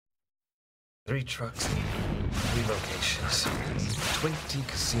3 trucks, 3 locations, 20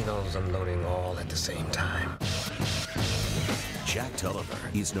 casinos unloading all at the same time. Jack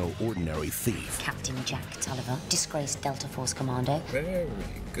Tuliver is no ordinary thief. Captain Jack Tuliver, disgraced Delta Force commando. Very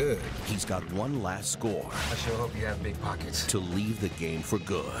good. He's got one last score. I sure hope you have big pockets. To leave the game for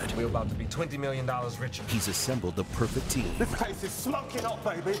good. We're about to be $20 million richer. He's assembled the perfect team. This place is smoking up,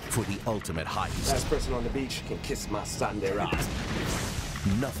 baby. For the ultimate heist. Last person on the beach can kiss my Sunday ass.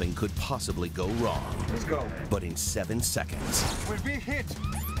 Nothing could possibly go wrong. Let's go. But in 7 seconds, We'll be hit.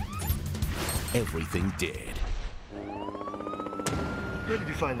 everything did. Where did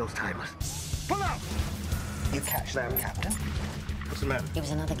you find those timers? Pull out! You catch them, Captain. What's the matter? It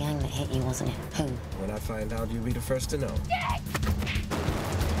was another gang that hit you, wasn't it? Who? When I find out, you'll be the first to know.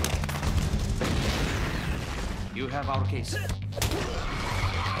 You have our case.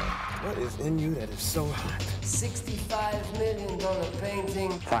 What is in you that is so hot? $65 million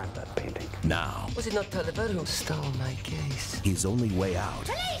painting. Find that painting. Now, Was it not Tuliver who stole my case? his only way out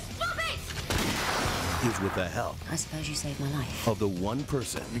Police! Stop it! is with the help I suppose you saved my life. of the one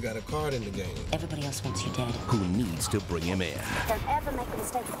person You got a card in the game. Everybody else wants you dead. who needs to bring him in. Don't ever make the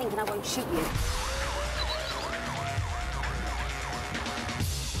mistake of thinking I won't shoot you.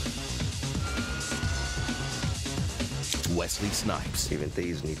 Wesley Snipes, Even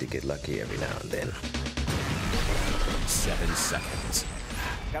thieves need to get lucky every now and then. 7 seconds.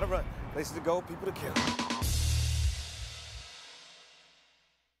 Gotta run. Places to go, people to kill.